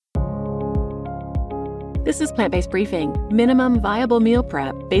This is Plant-Based Briefing, minimum viable meal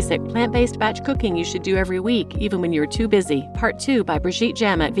prep, basic plant-based batch cooking you should do every week, even when you're too busy. Part 2 by Brigitte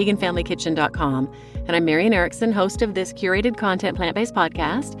Jem at veganfamilykitchen.com. And I'm Marian Erickson, host of this curated content plant-based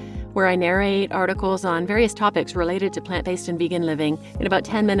podcast, where I narrate articles on various topics related to plant-based and vegan living in about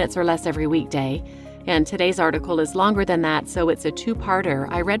 10 minutes or less every weekday. And today's article is longer than that, so it's a two-parter.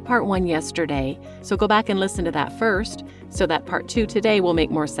 I read part 1 yesterday, so go back and listen to that first, so that part 2 today will make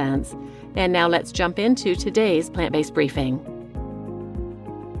more sense. And now let's jump into today's plant-based briefing.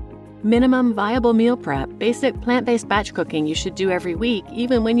 Minimum viable meal prep, basic plant-based batch cooking you should do every week,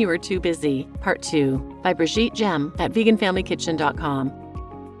 even when you are too busy. Part 2 by Brigitte Jem at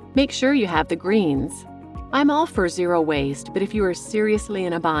veganfamilykitchen.com. Make sure you have the greens. I'm all for zero waste, but if you are seriously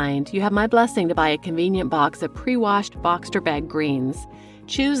in a bind, you have my blessing to buy a convenient box of pre-washed Boxster bag greens.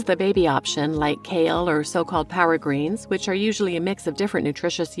 Choose the baby option like kale or so-called power greens, which are usually a mix of different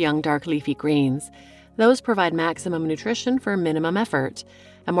nutritious young dark leafy greens. Those provide maximum nutrition for minimum effort.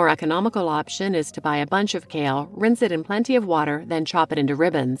 A more economical option is to buy a bunch of kale, rinse it in plenty of water, then chop it into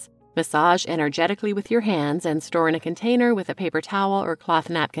ribbons. Massage energetically with your hands and store in a container with a paper towel or cloth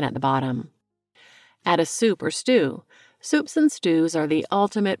napkin at the bottom. Add a soup or stew. Soups and stews are the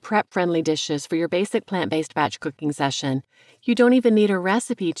ultimate prep-friendly dishes for your basic plant-based batch cooking session. You don't even need a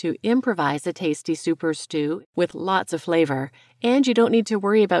recipe to improvise a tasty soup or stew with lots of flavor, and you don't need to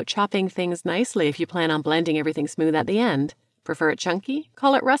worry about chopping things nicely if you plan on blending everything smooth at the end. Prefer it chunky?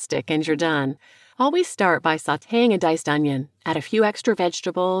 Call it rustic and you're done. Always start by sautéing a diced onion. Add a few extra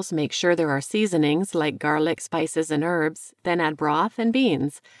vegetables, make sure there are seasonings like garlic, spices, and herbs, then add broth and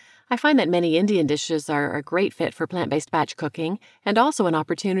beans. I find that many Indian dishes are a great fit for plant-based batch cooking and also an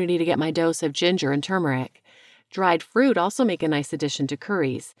opportunity to get my dose of ginger and turmeric. Dried fruit also make a nice addition to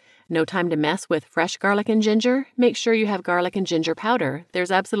curries. No time to mess with fresh garlic and ginger? Make sure you have garlic and ginger powder.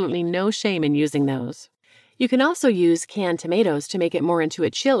 There's absolutely no shame in using those. You can also use canned tomatoes to make it more into a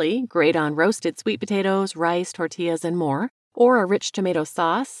chili, great on roasted sweet potatoes, rice, tortillas, and more. Or a rich tomato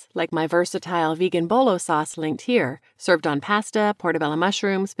sauce, like my versatile vegan bolo sauce linked here, served on pasta, portobello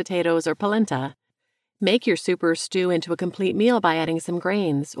mushrooms, potatoes, or polenta. Make your soup or stew into a complete meal by adding some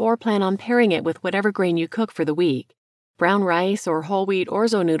grains, or plan on pairing it with whatever grain you cook for the week. Brown rice or whole wheat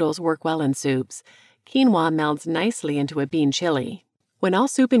orzo noodles work well in soups. Quinoa melds nicely into a bean chili. When all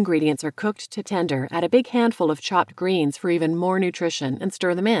soup ingredients are cooked to tender, add a big handful of chopped greens for even more nutrition and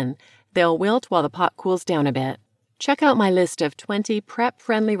stir them in. They'll wilt while the pot cools down a bit. Check out my list of 20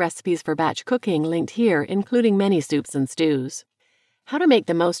 prep-friendly recipes for batch cooking linked here, including many soups and stews. How to make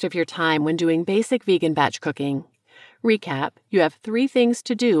the most of your time when doing basic vegan batch cooking. Recap, you have 3 things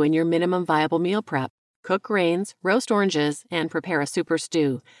to do in your minimum viable meal prep. Cook grains, roast oranges, and prepare a soup or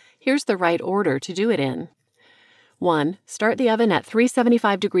stew. Here's the right order to do it in. 1. Start the oven at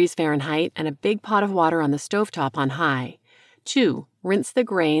 375 degrees Fahrenheit and a big pot of water on the stovetop on high. 2. Rinse the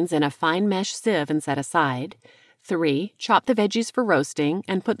grains in a fine mesh sieve and set aside. 3. Chop the veggies for roasting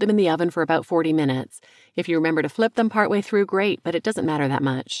and put them in the oven for about 40 minutes. If you remember to flip them partway through, great, but it doesn't matter that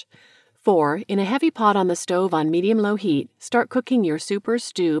much. 4. In a heavy pot on the stove on medium-low heat, start cooking your soup or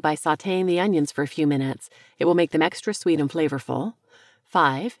stew by sautéing the onions for a few minutes. It will make them extra sweet and flavorful.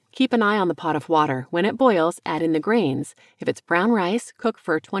 5. Keep an eye on the pot of water. When it boils, add in the grains. If it's brown rice, cook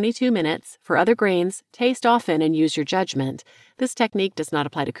for 22 minutes. For other grains, taste often and use your judgment. This technique does not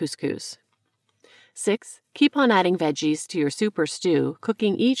apply to couscous. 6. Keep on adding veggies to your soup or stew,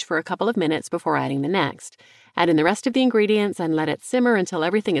 cooking each for a couple of minutes before adding the next. Add in the rest of the ingredients and let it simmer until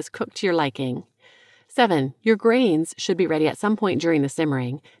everything is cooked to your liking. 7. Your grains should be ready at some point during the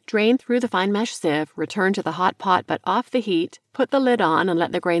simmering. Drain through the fine mesh sieve, return to the hot pot but off the heat, put the lid on and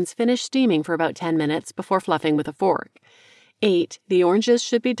let the grains finish steaming for about 10 minutes before fluffing with a fork. 8. The oranges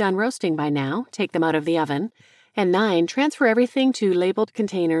should be done roasting by now. Take them out of the oven. And 9. Transfer everything to labeled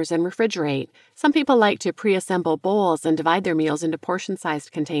containers and refrigerate. Some people like to pre-assemble bowls and divide their meals into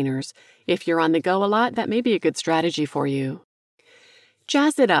portion-sized containers. If you're on the go a lot, that may be a good strategy for you.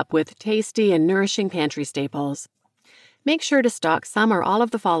 Jazz it up with tasty and nourishing pantry staples. Make sure to stock some or all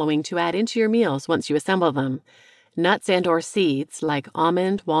of the following to add into your meals once you assemble them. Nuts and/or seeds like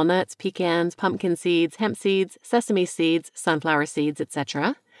almond, walnuts, pecans, pumpkin seeds, hemp seeds, sesame seeds, sunflower seeds,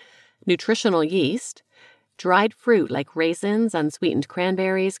 etc. Nutritional yeast. Dried fruit like raisins, unsweetened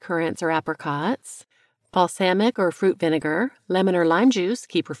cranberries, currants, or apricots. Balsamic or fruit vinegar, lemon or lime juice,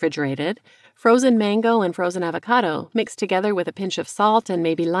 keep refrigerated. Frozen mango and frozen avocado, mixed together with a pinch of salt and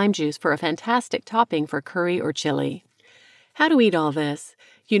maybe lime juice for a fantastic topping for curry or chili. How to eat all this?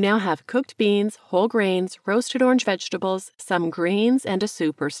 You now have cooked beans, whole grains, roasted orange vegetables, some greens, and a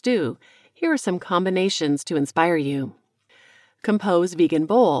soup or stew. Here are some combinations to inspire you. Compose vegan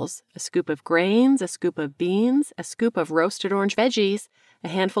bowls: a scoop of grains, a scoop of beans, a scoop of roasted orange veggies, a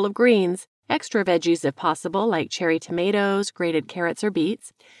handful of greens, extra veggies if possible like cherry tomatoes, grated carrots or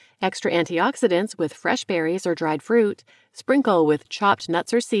beets, extra antioxidants with fresh berries or dried fruit, sprinkle with chopped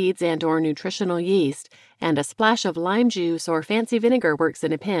nuts or seeds and/or nutritional yeast, and a splash of lime juice or fancy vinegar works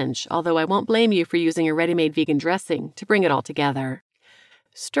in a pinch, although I won't blame you for using a ready-made vegan dressing to bring it all together.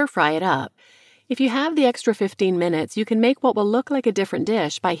 Stir-fry it up. If you have the extra 15 minutes, you can make what will look like a different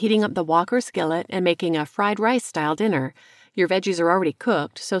dish by heating up the wok or skillet and making a fried rice-style dinner. Your veggies are already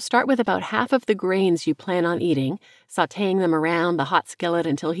cooked, so start with about half of the grains you plan on eating, sautéing them around the hot skillet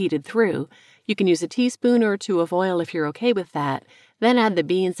until heated through. You can use a teaspoon or two of oil if you're okay with that. Then add the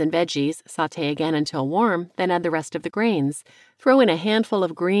beans and veggies, sauté again until warm, then add the rest of the grains. Throw in a handful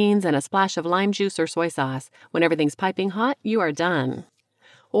of greens and a splash of lime juice or soy sauce. When everything's piping hot, you are done.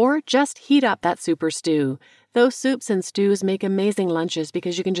 Or just heat up that soup or stew. Those soups and stews make amazing lunches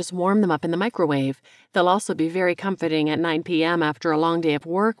because you can just warm them up in the microwave. They'll also be very comforting at 9 p.m. after a long day of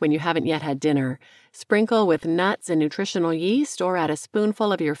work when you haven't yet had dinner. Sprinkle with nuts and nutritional yeast or add a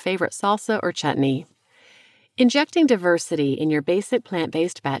spoonful of your favorite salsa or chutney. Injecting diversity in your basic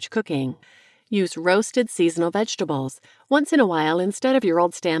plant-based batch cooking. Use roasted seasonal vegetables. Once in a while, instead of your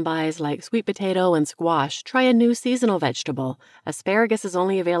old standbys like sweet potato and squash, try a new seasonal vegetable. Asparagus is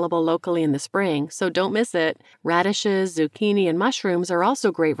only available locally in the spring, so don't miss it. Radishes, zucchini, and mushrooms are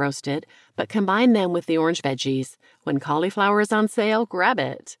also great roasted, but combine them with the orange veggies. When cauliflower is on sale, grab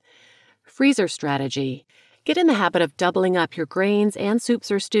it. Freezer strategy. Get in the habit of doubling up your grains and soups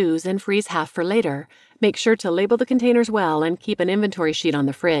or stews and freeze half for later. Make sure to label the containers well and keep an inventory sheet on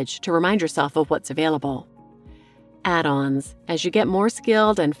the fridge to remind yourself of what's available. Add-ons. As you get more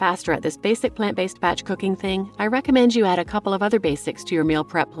skilled and faster at this basic plant-based batch cooking thing, I recommend you add a couple of other basics to your meal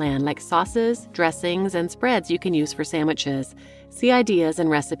prep plan like sauces, dressings, and spreads you can use for sandwiches. See ideas and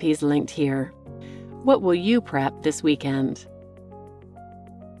recipes linked here. What will you prep this weekend?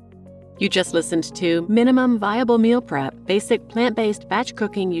 You just listened to Minimum Viable Meal Prep, Basic Plant-Based Batch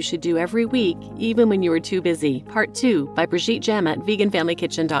Cooking You Should Do Every Week, Even When You Are Too Busy, Part 2 by Brigitte Gem at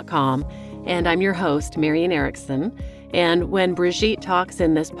veganfamilykitchen.com. And I'm your host, Marian Erickson. And when Brigitte talks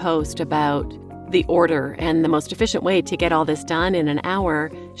in this post about the order and the most efficient way to get all this done in an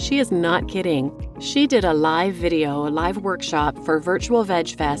hour, she is not kidding. She did a live video, a live workshop for Virtual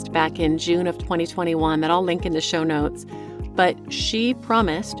Veg Fest back in June of 2021 that I'll link in the show notes. But she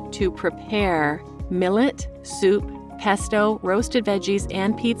promised to prepare millet, soup, pesto, roasted veggies,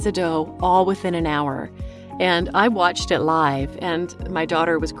 and pizza dough all within an hour. And I watched it live, and my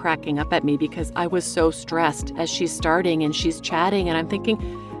daughter was cracking up at me because I was so stressed as she's starting and she's chatting, and I'm thinking,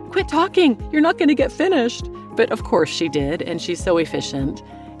 quit talking, you're not going to get finished. But of course she did, and she's so efficient.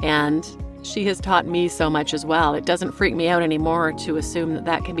 And she has taught me so much as well. It doesn't freak me out anymore to assume that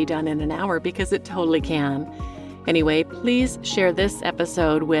that can be done in an hour because it totally can. Anyway, please share this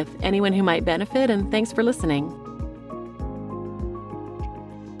episode with anyone who might benefit, and thanks for listening.